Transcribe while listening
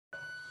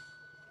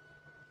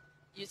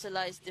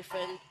utilize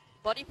different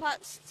body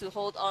parts to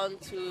hold on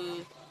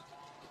to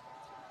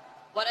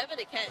whatever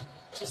they can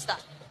to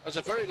start. It was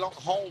a very long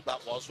hold,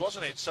 that was,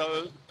 wasn't it?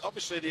 So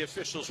obviously the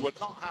officials were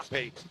not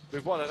happy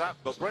with what had happened,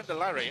 but Brenda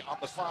Larry on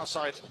the far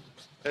side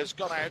has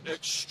gone out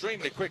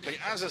extremely quickly,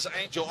 as has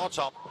Angel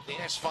Ottom, the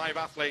S5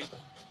 athlete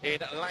in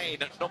lane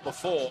number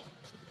 4.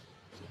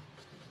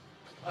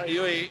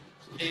 Yui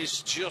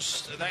is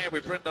just there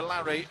with Brenda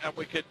Larry, and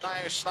we could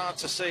now start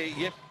to see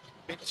Yip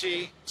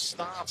Binti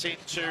starting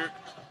to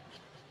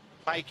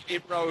make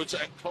inroads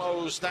and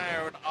close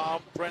down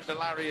on Brenda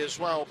Larry as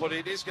well. But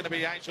it is going to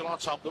be Angel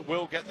Ottom that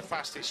will get the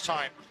fastest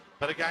time.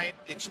 But again,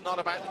 it's not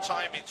about the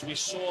timings. We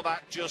saw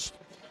that just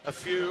a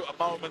few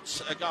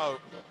moments ago.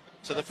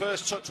 So the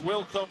first touch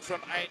will come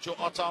from Angel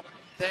Ottom.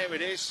 There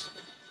it is.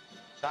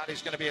 That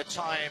is going to be a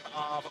time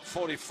of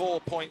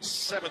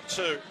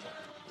 44.72,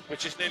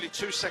 which is nearly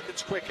 2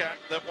 seconds quicker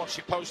than what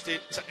she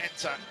posted to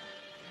enter.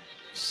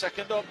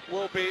 Second up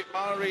will be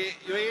Mari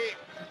Yui.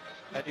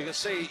 And you can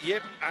see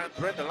Yip and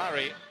Brenda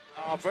Larry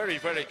are very,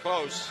 very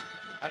close.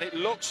 And it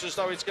looks as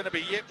though it's going to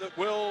be Yip that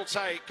will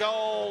take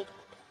gold.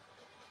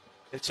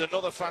 It's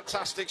another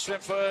fantastic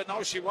swim for her.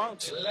 No, she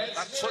won't.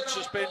 That touch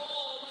has been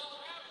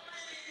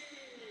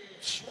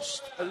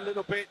just a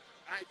little bit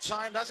out of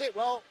time. That's it.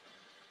 Well,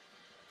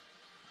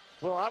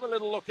 we'll have a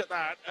little look at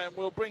that, and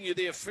we'll bring you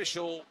the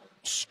official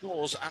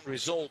scores and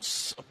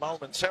results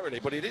momentarily.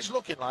 But it is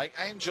looking like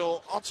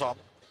Angel Ottom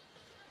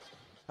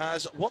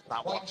has won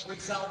that one.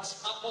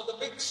 Results up on the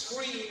big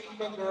screen.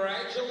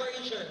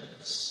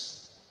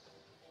 Congratulations.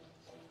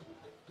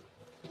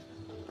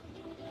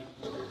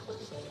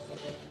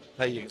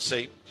 There you can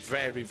see,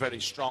 very, very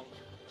strong.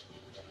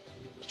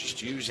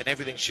 Just using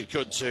everything she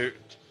could to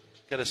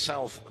get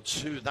herself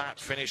to that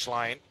finish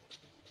line.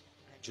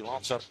 Angel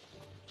Ottom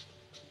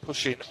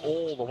pushing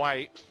all the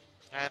way.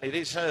 And it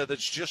is her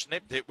that's just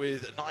nipped it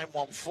with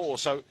 9.14.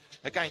 So,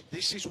 again,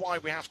 this is why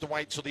we have to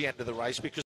wait till the end of the race, because